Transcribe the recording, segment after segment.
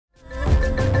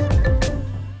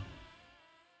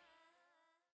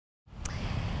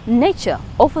Nature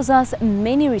offers us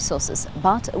many resources,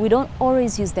 but we don't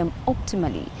always use them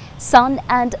optimally. Sun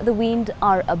and the wind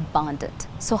are abundant.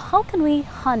 So how can we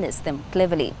harness them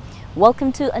cleverly?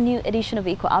 Welcome to a new edition of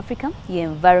Eco Africa, your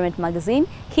environment magazine,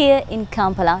 here in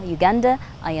Kampala, Uganda.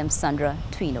 I am Sandra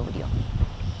Twinodio.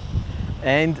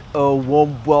 And a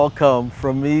warm welcome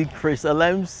from me, Chris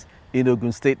Alems, in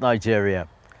Ogun State, Nigeria.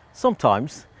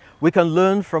 Sometimes we can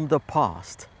learn from the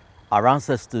past. Our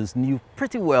ancestors knew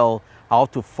pretty well how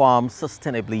to farm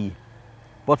sustainably.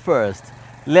 But first,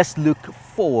 let's look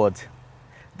forward.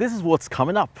 This is what's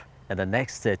coming up in the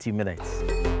next 30 minutes.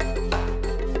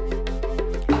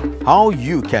 How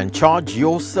you can charge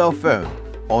your cell phone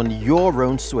on your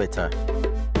own sweater.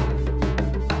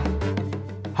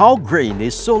 How green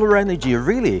is solar energy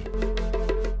really?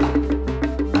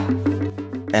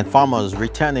 And farmers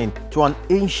returning to an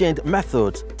ancient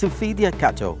method to feed their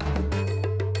cattle.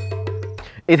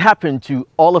 It happened to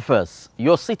all of us.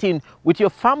 You're sitting with your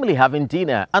family having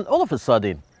dinner and all of a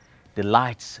sudden, the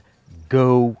lights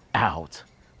go out.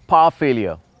 Power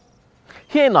failure.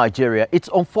 Here in Nigeria, it's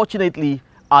unfortunately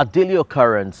a daily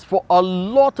occurrence for a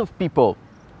lot of people.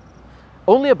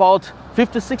 Only about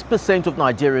 56% of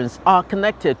Nigerians are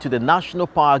connected to the national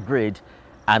power grid,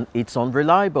 and it's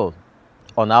unreliable.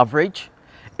 On average,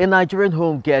 a Nigerian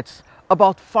home gets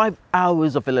about 5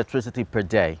 hours of electricity per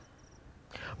day.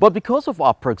 But because of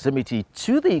our proximity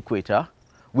to the equator,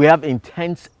 we have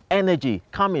intense energy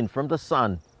coming from the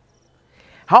sun.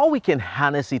 How we can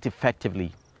harness it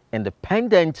effectively,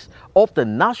 independent of the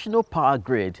national power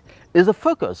grid, is the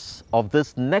focus of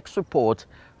this next report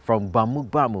from Gbamu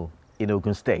Gbamu in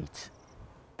Ogun State.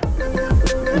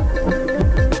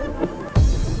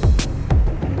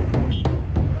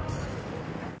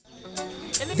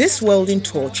 This welding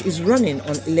torch is running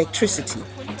on electricity,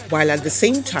 while at the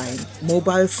same time,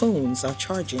 mobile phones are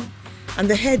charging, and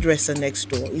the hairdresser next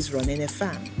door is running a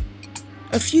fan.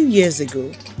 A few years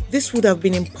ago, this would have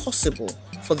been impossible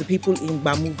for the people in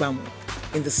Gbamu Gbamu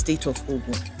in the state of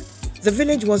Ogun. The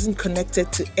village wasn't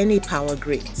connected to any power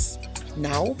grids.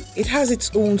 Now, it has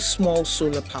its own small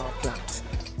solar power plant.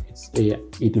 It's a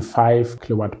 85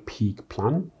 kilowatt peak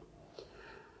plant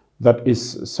that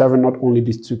is serving not only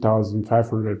these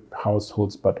 2,500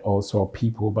 households, but also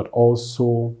people, but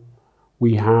also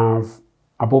we have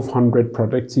above 100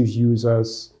 productive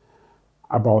users,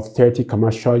 about 30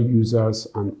 commercial users,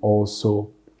 and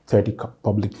also 30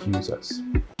 public users.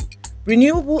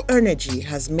 Renewable energy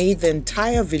has made the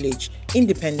entire village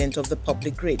independent of the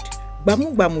public grid.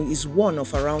 Gbamu Gbamu is one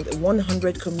of around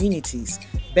 100 communities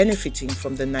benefiting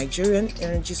from the Nigerian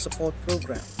Energy Support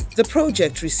Program. The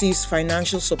project receives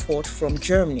financial support from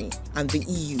Germany and the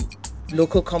EU.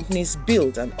 Local companies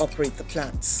build and operate the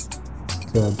plants.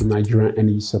 The Nigerian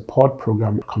Energy Support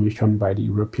Program, commissioned by the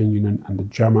European Union and the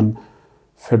German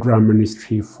Federal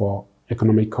Ministry for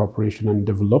Economic Cooperation and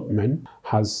Development,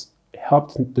 has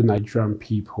helped the Nigerian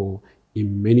people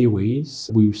in many ways.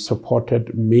 We've supported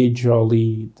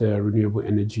majorly the renewable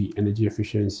energy, energy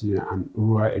efficiency, and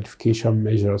rural education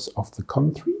measures of the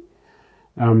country.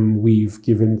 We've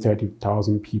given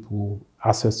 30,000 people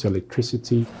access to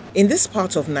electricity. In this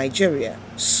part of Nigeria,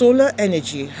 solar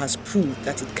energy has proved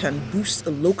that it can boost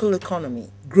a local economy.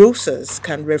 Grocers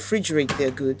can refrigerate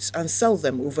their goods and sell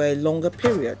them over a longer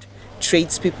period.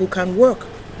 Tradespeople can work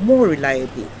more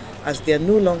reliably as they are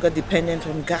no longer dependent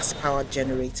on gas-powered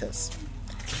generators.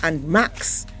 And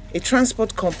Max, a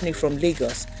transport company from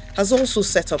Lagos, has also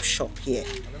set up shop here.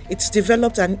 It's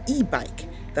developed an e-bike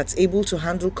that's able to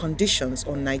handle conditions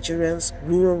on Nigeria's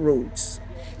rural roads.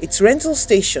 Its rental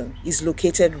station is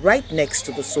located right next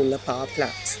to the solar power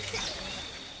plant.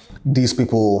 These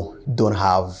people don't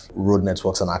have road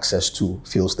networks and access to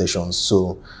fuel stations,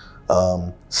 so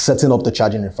setting up the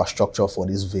charging infrastructure for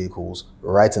these vehicles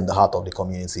right in the heart of the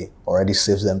community already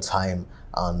saves them time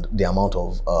and the amount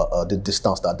of the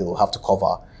distance that they will have to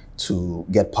cover to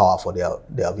get power for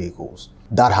their vehicles.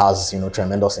 That has,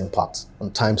 tremendous impact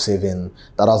on time saving.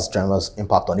 That has tremendous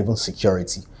impact on even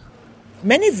security.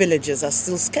 Many villagers are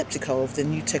still skeptical of the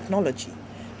new technology.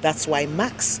 That's why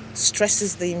Max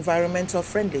stresses the environmental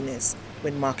friendliness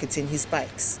when marketing his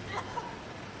bikes.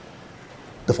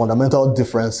 The fundamental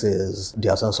difference is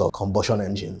the absence of combustion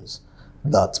engines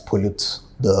that pollute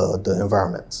the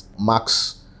environment.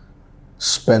 Max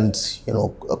spent,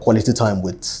 a quality time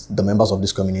with the members of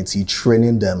this community,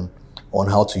 training them on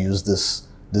how to use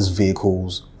these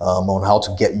vehicles, on how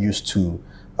to get used to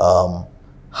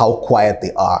how quiet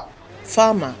they are.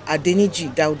 Farmer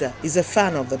Adeniji Dauda is a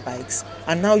fan of the bikes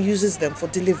and now uses them for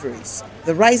deliveries.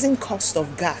 The rising cost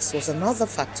of gas was another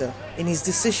factor in his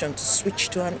decision to switch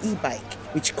to an e-bike,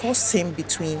 which costs him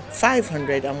between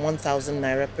 500 and 1,000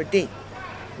 naira per day,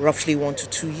 roughly 1 to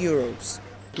 2 euros.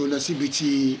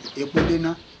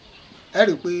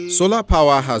 Solar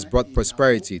power has brought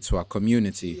prosperity to our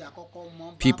community.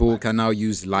 People can now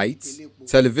use lights,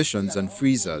 televisions and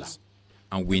freezers.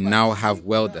 And we now have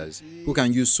welders who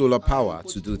can use solar power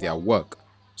to do their work,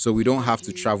 so we don't have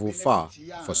to travel far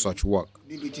for such work.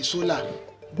 Gbamu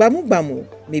Gbamu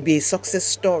may be a success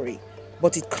story,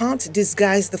 but it can't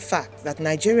disguise the fact that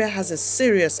Nigeria has a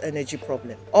serious energy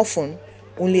problem. Often,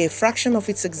 only a fraction of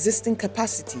its existing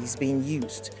capacity is being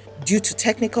used due to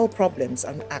technical problems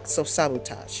and acts of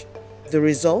sabotage. The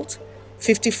result?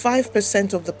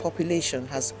 55% of the population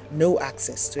has no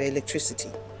access to electricity.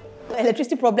 The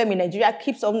electricity problem in Nigeria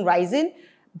keeps on rising.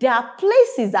 There are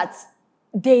places that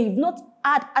they've not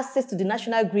had access to the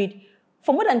national grid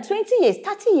for more than 20 years,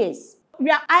 30 years. We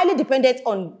are highly dependent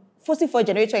on fossil fuel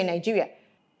generator in Nigeria,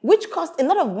 which costs a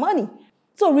lot of money.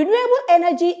 So renewable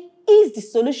energy is the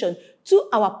solution to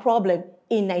our problem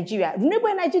in Nigeria. Renewable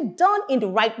energy done in the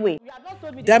right way.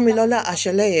 Damilola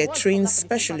Ashaleye trains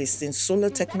specialists in solar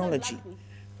technology.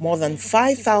 More than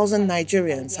 5,000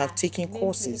 Nigerians have taken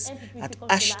courses at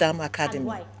Ashdam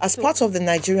Academy. As part of the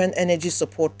Nigerian Energy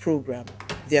Support Program,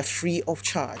 they are free of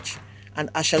charge.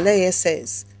 And Ashaleye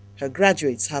says her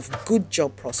graduates have good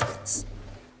job prospects.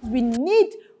 We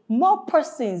need more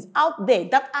persons out there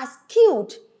that are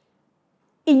skilled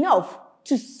enough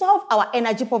to solve our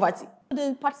energy poverty.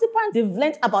 The participants, they've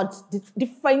learned about the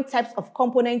different types of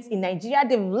components in Nigeria.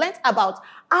 They've learned about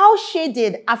how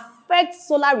shaded affects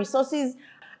solar resources,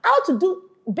 how to do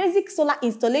basic solar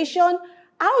installation,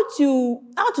 how to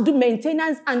do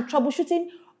maintenance and troubleshooting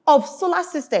of solar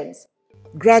systems.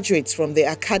 Graduates from the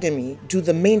academy do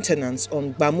the maintenance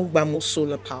on Gbamu Gbamu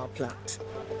solar power plant,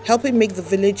 helping make the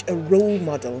village a role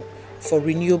model for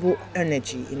renewable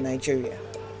energy in Nigeria.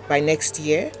 By next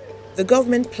year, the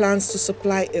government plans to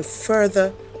supply a further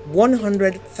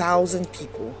 100,000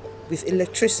 people with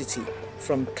electricity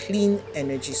from clean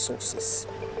energy sources.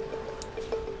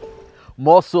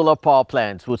 More solar power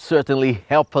plants would certainly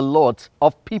help a lot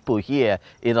of people here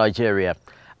in Nigeria,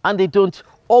 and they don't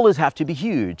always have to be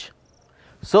huge.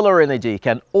 Solar energy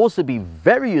can also be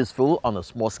very useful on a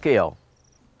small scale.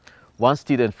 One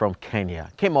student from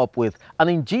Kenya came up with an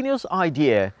ingenious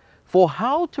idea for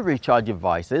how to recharge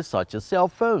devices such as cell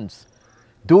phones,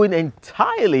 doing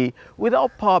entirely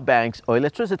without power banks or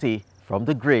electricity from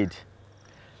the grid.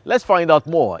 Let's find out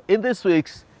more in this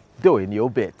week's Doing Your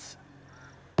Bit.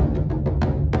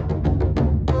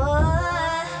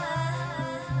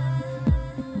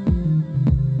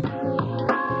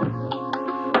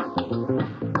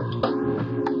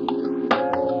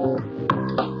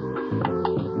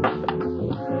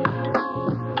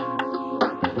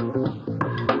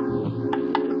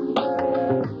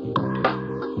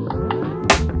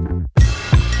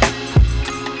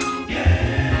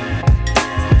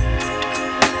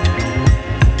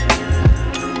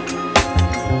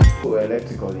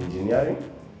 Electrical engineering,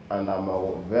 and I'm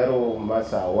very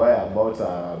much aware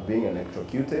about being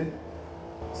electrocuted,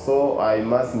 so I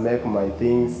must make my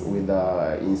things with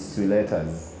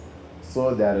insulators,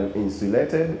 so they are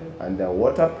insulated and they're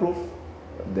waterproof.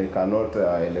 They cannot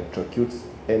electrocute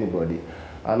anybody.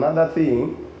 Another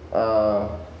thing,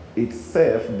 it's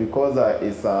safe because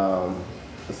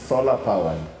it's solar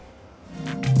powered.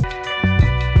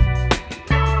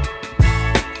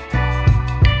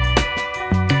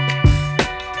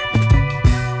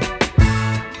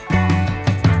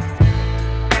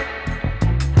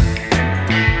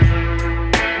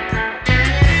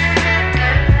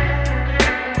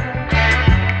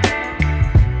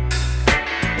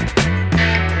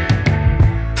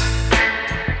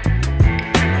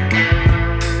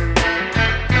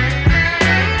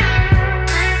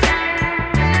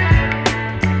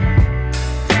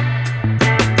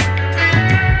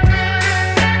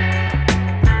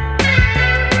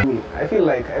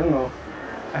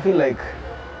 I feel like,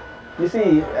 you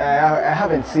see, I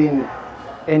haven't seen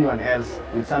anyone else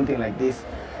with something like this,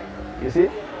 you see?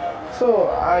 So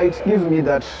it gives me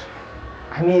that,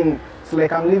 I mean, it's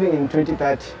like I'm living in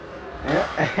 2030.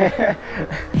 Yeah?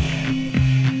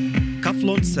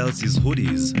 Kaflon sells his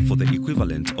hoodies for the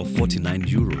equivalent of 49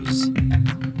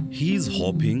 euros. He is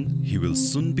hoping he will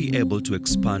soon be able to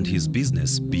expand his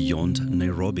business beyond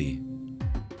Nairobi.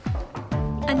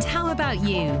 And how about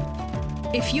you?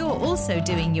 If you're also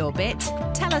doing your bit,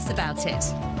 tell us about it.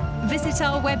 Visit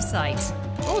our website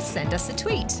or send us a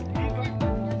tweet.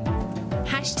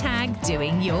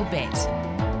 #DoingYourBit.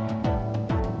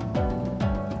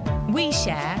 We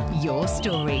share your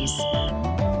stories.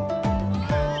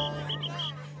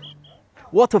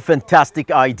 What a fantastic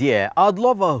idea. I'd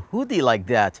love a hoodie like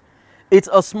that. It's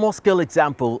a small-scale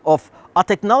example of a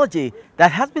technology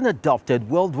that has been adopted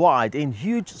worldwide in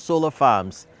huge solar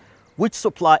farms, which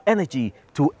supply energy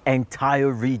to entire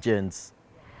regions.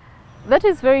 That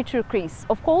is very true, Chris.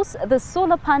 Of course, the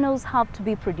solar panels have to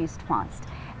be produced fast,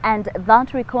 and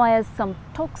that requires some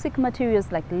toxic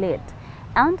materials like lead.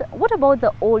 And what about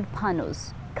the old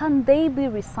panels? Can they be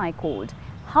recycled?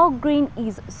 How green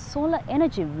is solar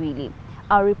energy really?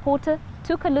 Our reporter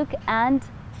took a look and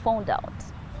found out.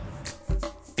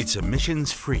 It's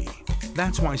emissions free.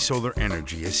 That's why solar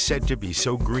energy is said to be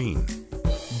so green.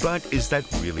 But is that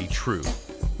really true?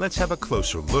 Let's have a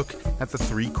closer look at the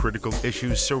 3 critical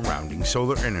issues surrounding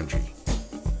solar energy.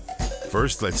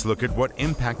 First, let's look at what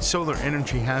impact solar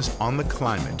energy has on the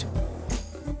climate.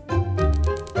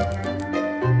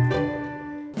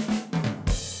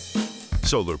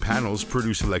 Solar panels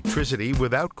produce electricity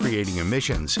without creating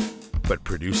emissions, but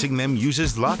producing them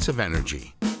uses lots of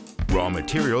energy. Raw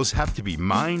materials have to be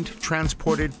mined,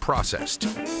 transported, processed.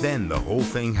 Then the whole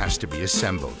thing has to be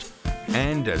assembled.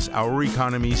 And as our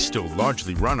economies still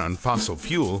largely run on fossil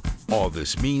fuel, all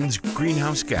this means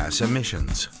greenhouse gas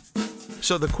emissions.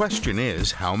 So the question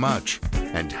is, how much?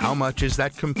 And how much is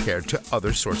that compared to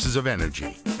other sources of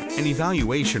energy? An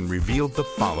evaluation revealed the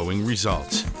following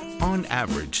results. On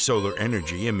average, solar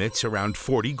energy emits around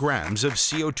 40 grams of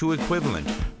CO2 equivalent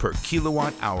per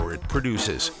kilowatt hour it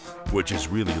produces, which is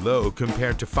really low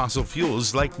compared to fossil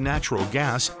fuels like natural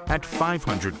gas at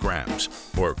 500 grams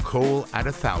or coal at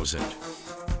 1,000.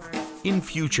 In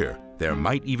future, there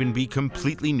might even be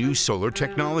completely new solar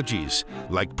technologies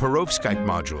like perovskite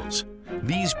modules.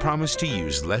 These promise to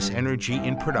use less energy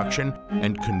in production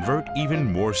and convert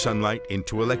even more sunlight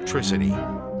into electricity.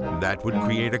 That would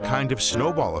create a kind of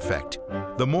snowball effect.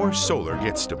 The more solar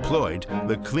gets deployed,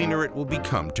 the cleaner it will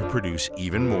become to produce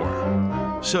even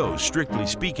more. So, strictly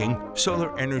speaking,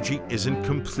 solar energy isn't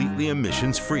completely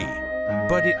emissions-free,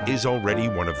 but it is already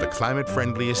one of the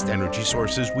climate-friendliest energy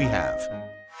sources we have.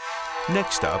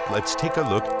 Next up, let's take a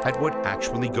look at what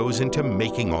actually goes into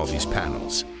making all these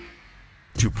panels.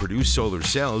 To produce solar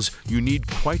cells, you need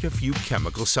quite a few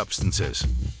chemical substances,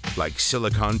 like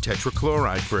silicon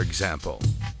tetrachloride, for example.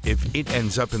 If it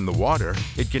ends up in the water,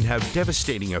 it can have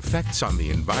devastating effects on the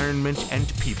environment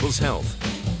and people's health.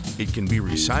 It can be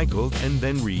recycled and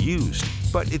then reused,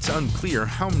 but it's unclear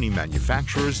how many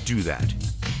manufacturers do that.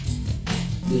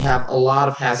 We have a lot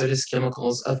of hazardous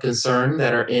chemicals of concern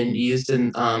that are used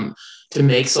to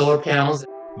make solar panels.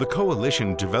 The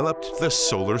coalition developed the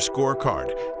Solar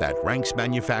Scorecard that ranks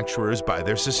manufacturers by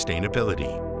their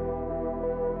sustainability.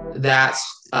 That's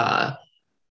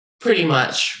pretty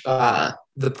much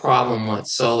the problem with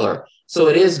solar. So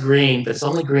it is green, but it's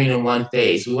only green in one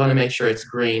phase. We want to make sure it's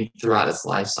green throughout its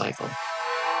life cycle.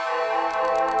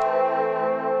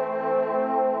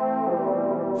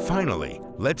 Finally,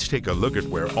 let's take a look at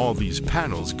where all these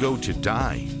panels go to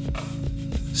die.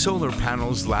 Solar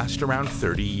panels last around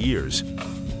 30 years.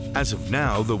 As of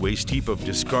now, the waste heap of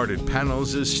discarded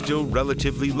panels is still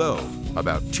relatively low,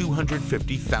 about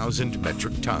 250,000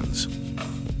 metric tons.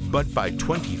 But by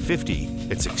 2050,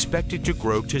 it's expected to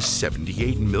grow to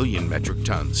 78 million metric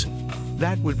tons.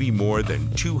 That would be more than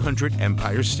 200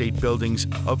 Empire State Buildings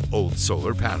of old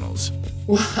solar panels.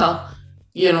 Well,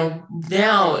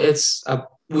 now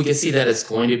we can see that it's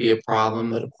going to be a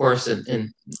problem, but of course in the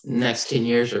next 10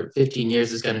 years or 15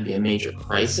 years is going to be a major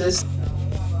crisis.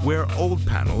 Where old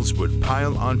panels would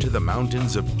pile onto the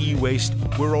mountains of e-waste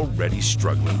we're already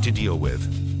struggling to deal with.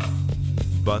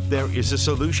 But there is a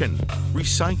solution: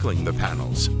 recycling the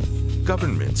panels.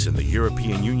 Governments in the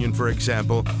European Union, for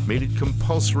example, made it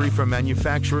compulsory for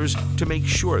manufacturers to make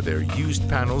sure their used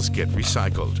panels get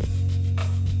recycled.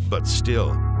 But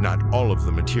still, not all of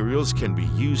the materials can be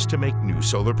used to make new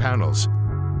solar panels.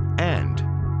 And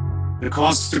the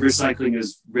cost of recycling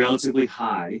is relatively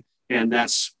high, and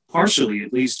that's partially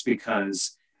at least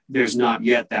because there's not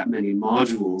yet that many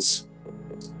modules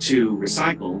to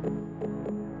recycle.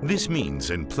 This means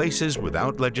in places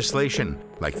without legislation,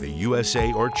 like the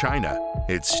USA or China,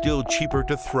 it's still cheaper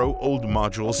to throw old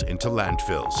modules into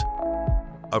landfills.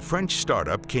 A French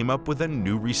startup came up with a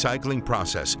new recycling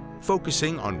process,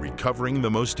 focusing on recovering the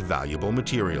most valuable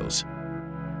materials.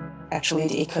 Actually,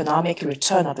 the economic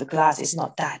return of the glass is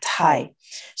not that high.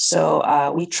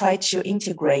 So we try to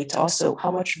integrate also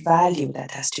how much value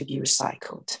that has to be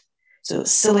recycled. So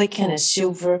silicon and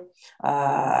silver,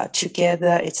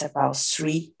 together, it's about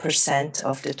 3%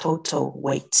 of the total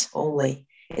weight only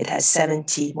It has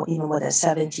 70, even more than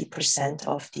 70%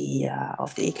 of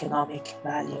the economic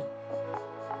value.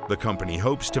 The company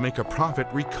hopes to make a profit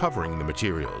recovering the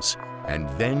materials and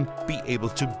then be able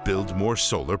to build more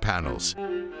solar panels.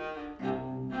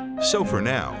 So for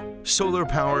now, solar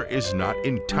power is not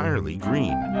entirely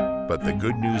green, but the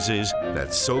good news is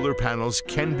that solar panels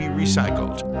can be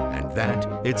recycled and that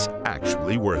it's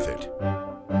actually worth it.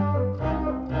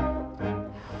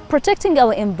 Protecting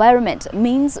our environment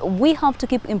means we have to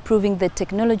keep improving the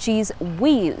technologies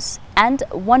we use. And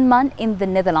one man in the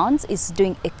Netherlands is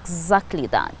doing exactly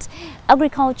that.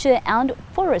 Agriculture and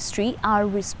forestry are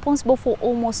responsible for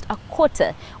almost a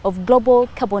quarter of global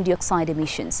carbon dioxide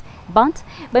emissions. But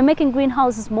by making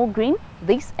greenhouses more green,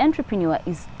 this entrepreneur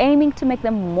is aiming to make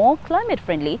them more climate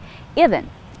friendly, even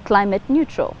climate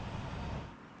neutral.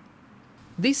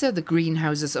 These are the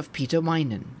greenhouses of Peter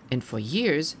Wijnen, and for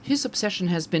years his obsession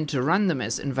has been to run them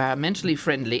as environmentally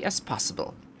friendly as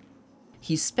possible.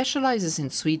 He specializes in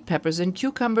sweet peppers and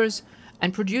cucumbers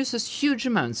and produces huge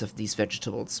amounts of these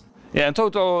vegetables. Yeah, in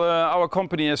total our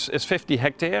company is 50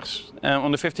 hectares.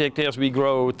 On the 50 hectares we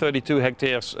grow 32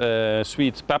 hectares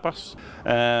sweet peppers.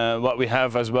 What we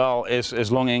have as well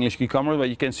is long English cucumbers, what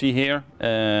you can see here.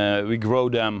 We grow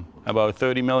them about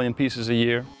 30 million pieces a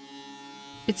year.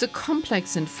 It's a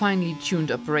complex and finely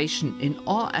tuned operation in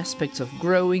all aspects of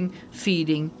growing,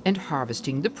 feeding and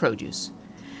harvesting the produce.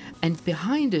 And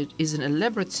behind it is an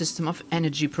elaborate system of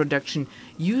energy production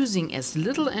using as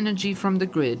little energy from the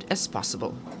grid as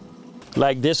possible.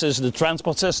 Like this is the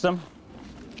transport system,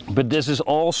 but this is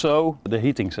also the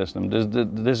heating system.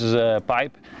 This is a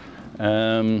pipe.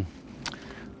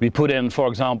 We put in, for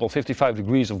example, 55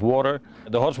 degrees of water.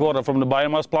 The hot water from the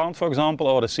biomass plant, for example,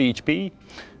 or the CHP,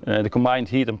 the combined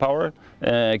heat and power,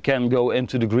 can go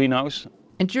into the greenhouse.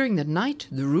 And during the night,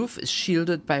 the roof is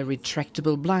shielded by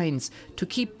retractable blinds to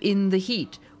keep in the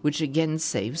heat, which again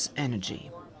saves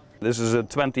energy. This is a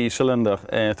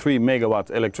 20-cylinder, 3 megawatt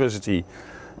electricity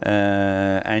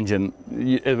engine,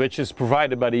 which is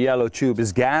provided by the yellow tube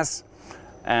is gas.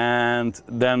 And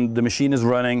then the machine is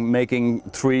running, making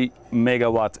 3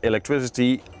 megawatt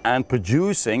electricity and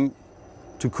producing,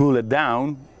 to cool it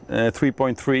down,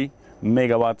 3.3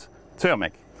 megawatt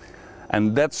thermic.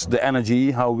 And that's the energy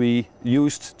how we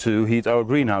used to heat our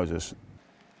greenhouses.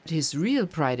 His real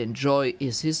pride and joy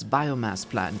is his biomass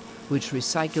plant, which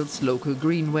recycles local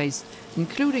green waste,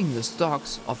 including the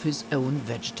stalks of his own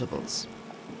vegetables.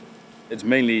 It's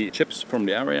mainly chips from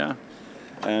the area.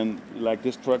 And like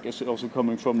this truck is also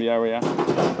coming from the area.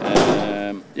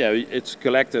 Yeah, it's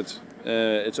collected.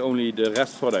 It's only the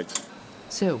rest product.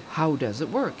 So how does it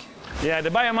work? Yeah,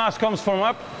 the biomass comes from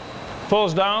up,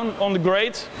 falls down on the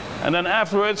grate, and then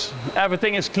afterwards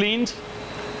everything is cleaned.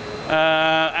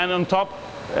 And on top,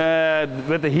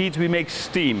 with the heat, we make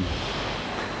steam.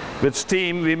 With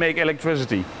steam, we make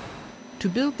electricity. To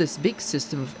build this big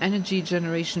system of energy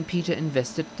generation, Peter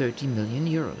invested 30 million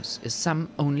euros, a sum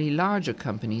only larger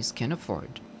companies can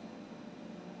afford.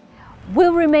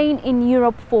 We'll remain in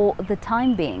Europe for the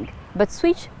time being, but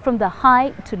switch from the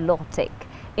high to low tech.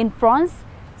 In France,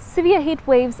 severe heat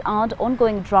waves and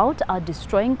ongoing drought are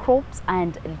destroying crops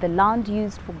and the land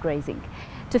used for grazing.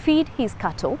 To feed his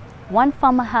cattle, one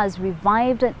farmer has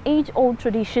revived an age-old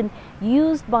tradition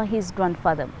used by his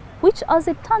grandfather, which, as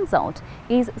it turns out,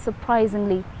 is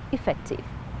surprisingly effective.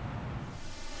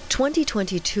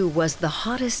 2022 was the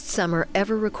hottest summer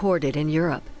ever recorded in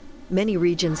Europe. Many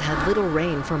regions had little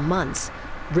rain for months.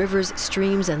 Rivers,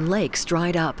 streams, and lakes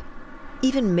dried up.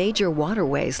 Even major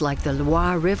waterways like the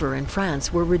Loire River in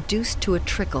France were reduced to a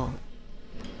trickle.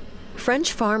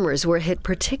 French farmers were hit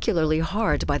particularly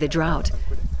hard by the drought.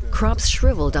 Crops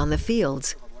shriveled on the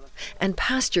fields, and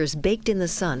pastures baked in the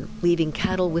sun, leaving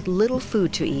cattle with little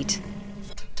food to eat.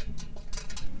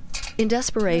 In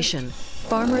desperation,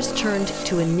 farmers turned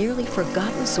to a nearly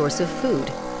forgotten source of food,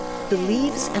 the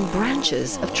leaves and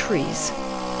branches of trees.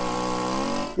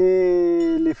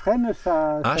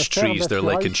 Ash trees, they're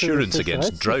like insurance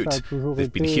against drought.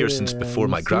 They've been here since before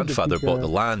my grandfather bought the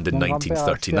land in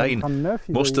 1939.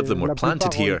 Most of them were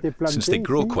planted here since they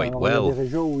grow quite well.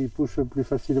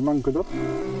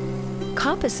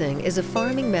 Coppicing is a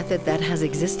farming method that has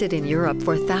existed in Europe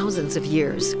for thousands of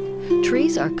years.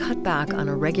 Trees are cut back on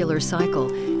a regular cycle,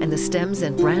 and the stems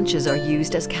and branches are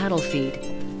used as cattle feed.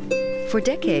 For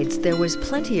decades, there was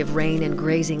plenty of rain and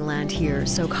grazing land here,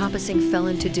 so coppicing fell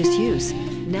into disuse.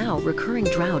 Now, recurring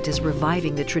drought is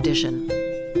reviving the tradition.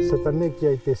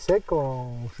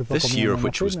 This year,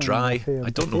 which was dry, I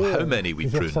don't know how many we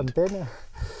pruned.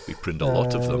 We pruned a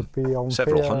lot of them,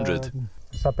 several hundred.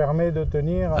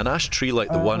 An ash tree like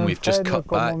the one we've just cut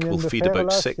back will feed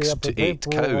about 6 to 8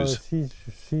 cows.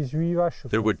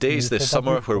 There were days this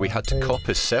summer where we had to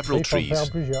coppice several trees,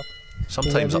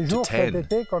 sometimes up to 10.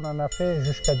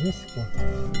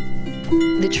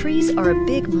 The trees are a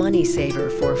big money saver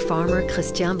for farmer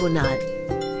Christian Bonal.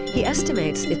 He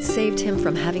estimates it saved him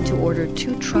from having to order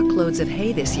 2 truckloads of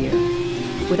hay this year.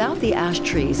 Without the ash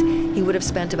trees, he would have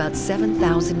spent about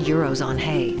 7,000 euros on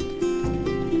hay.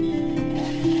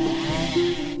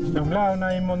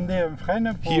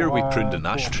 Here we pruned an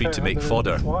ash tree to make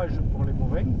fodder.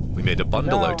 We made a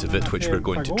bundle out of it which we're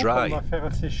going to dry.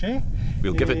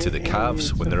 We'll give it to the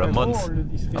calves when they're a month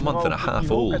and a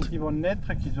half old.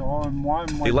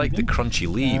 They like the crunchy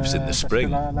leaves in the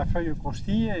spring.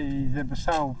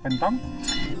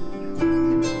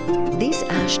 These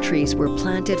ash trees were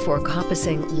planted for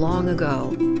coppicing long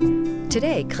ago.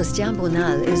 Today, Christian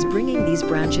Bonal is bringing these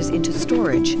branches into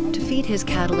storage to feed his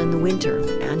cattle in the winter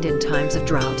and in times of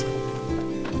drought.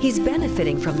 He's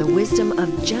benefiting from the wisdom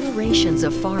of generations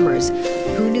of farmers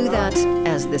who knew that,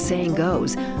 as the saying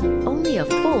goes, only a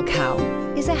full cow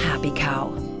is a happy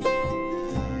cow.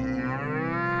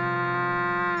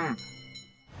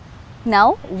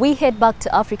 Now we head back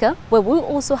to Africa, where we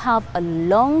also have a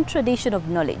long tradition of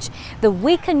knowledge that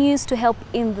we can use to help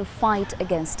in the fight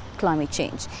against climate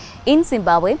change. In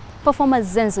Zimbabwe, performer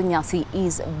Zenzo Nyathi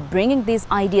is bringing these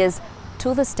ideas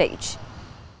to the stage.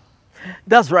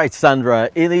 That's right, Sandra.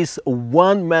 In his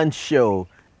one-man show,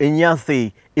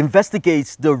 Nyathi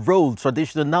investigates the role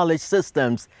traditional knowledge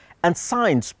systems and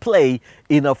science play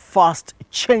in a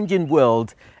fast-changing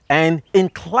world and in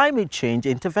climate change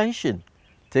intervention.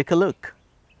 Take a look.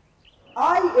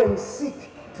 I am sick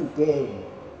today.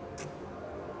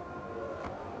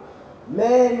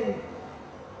 Man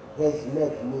has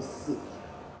made me sick.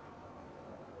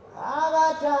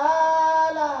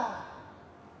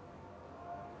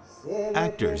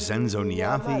 Actor Zenzo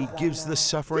Nyathi gives the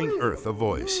suffering earth a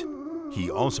voice. He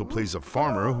also plays a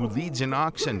farmer who leads an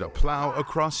ox and a plow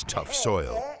across tough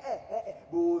soil.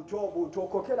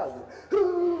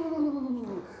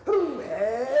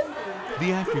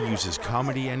 The actor uses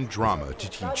comedy and drama to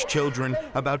teach children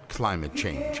about climate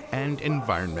change and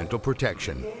environmental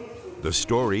protection. The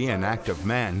story, An Act of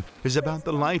Man, is about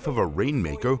the life of a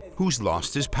rainmaker who's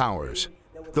lost his powers.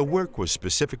 The work was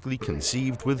specifically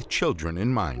conceived with children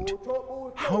in mind.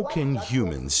 How can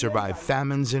humans survive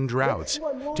famines and droughts?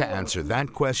 To answer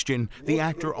that question, the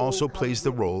actor also plays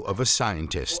the role of a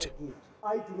scientist.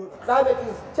 Climate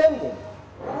is changing.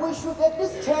 We should at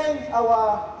least change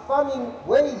our farming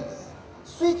ways.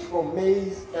 Switch from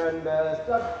maize and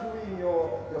start doing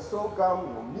your sorghum,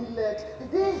 your millet.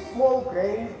 These small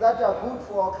grains that are good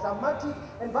for our climatic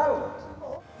environment.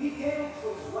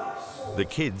 The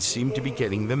kids seem to be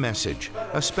getting the message,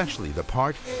 especially the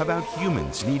part about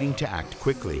humans needing to act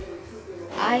quickly.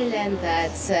 I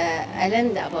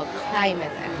learned about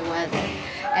climate and weather,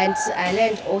 and I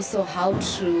learned also how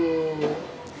to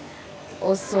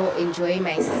also enjoy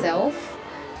myself.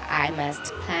 I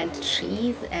must plant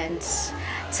trees and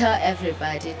tell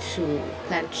everybody to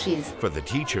plant trees. For the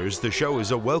teachers, the show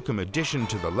is a welcome addition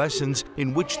to the lessons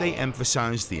in which they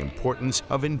emphasize the importance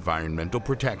of environmental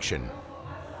protection.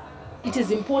 It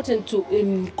is important to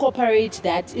incorporate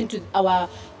that into our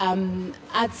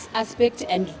arts aspect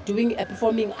and doing a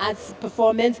performing arts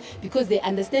performance because they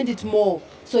understand it more.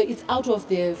 So it's out of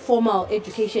the formal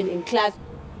education in class.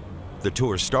 The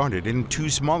tour started in 2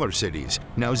 smaller cities.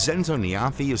 Now Zenzo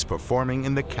Nyathi is performing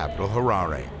in the capital,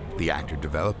 Harare. The actor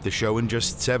developed the show in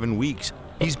just 7 weeks.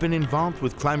 He's been involved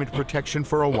with climate protection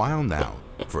for a while now.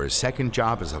 For his second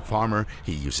job as a farmer,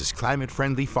 he uses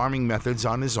climate-friendly farming methods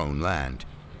on his own land.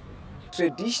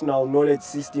 Traditional knowledge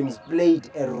systems played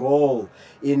a role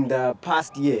in the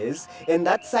past years, and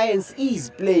that science is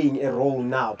playing a role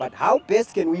now. But how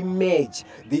best can we merge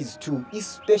these two,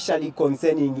 especially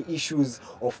concerning issues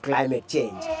of climate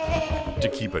change? To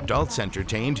keep adults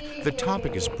entertained, the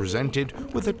topic is presented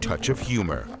with a touch of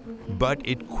humor. But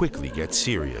it quickly gets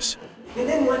serious. And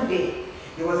then one day,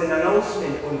 there was an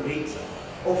announcement on radio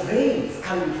of rains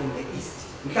coming from the east.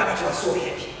 Mkabati was so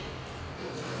happy.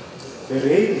 The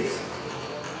rains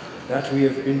that we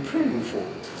have been praying for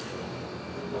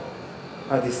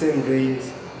are the same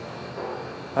rains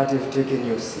that have taken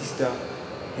your sister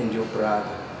and your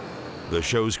brother. The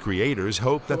show's creators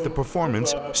hope that the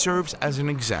performance serves as an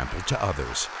example to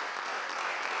others.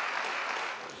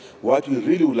 What we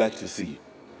really would like to see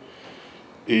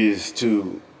is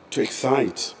to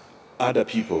excite other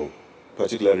people,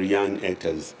 particularly young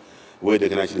actors, where they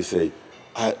can actually say,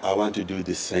 I want to do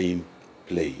the same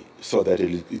play, so that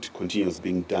it continues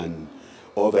being done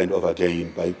over and over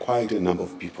again by quite a number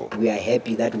of people. We are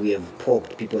happy that we have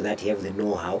poked people that have the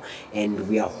know-how, and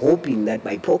we are hoping that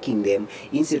by poking them,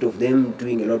 instead of them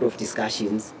doing a lot of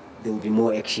discussions, there will be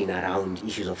more action around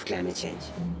issues of climate change.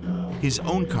 His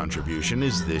own contribution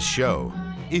is this show.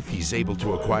 If he's able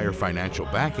to acquire financial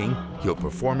backing, he'll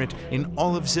perform it in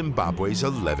all of Zimbabwe's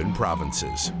 11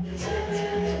 provinces.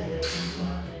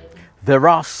 There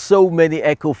are so many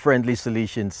eco-friendly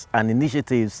solutions and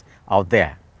initiatives out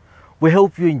there. We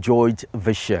hope you enjoyed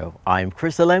the show. I'm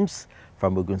Chris Alems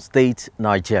from Ogun State,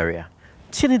 Nigeria.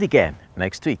 Tune in again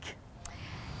next week.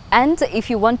 And if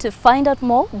you want to find out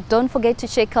more, don't forget to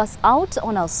check us out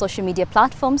on our social media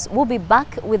platforms. We'll be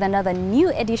back with another new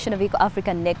edition of Eco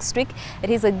Africa next week. It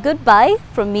is a goodbye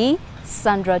from me,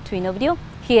 Sandra Twinovidio,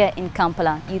 here in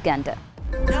Kampala, Uganda.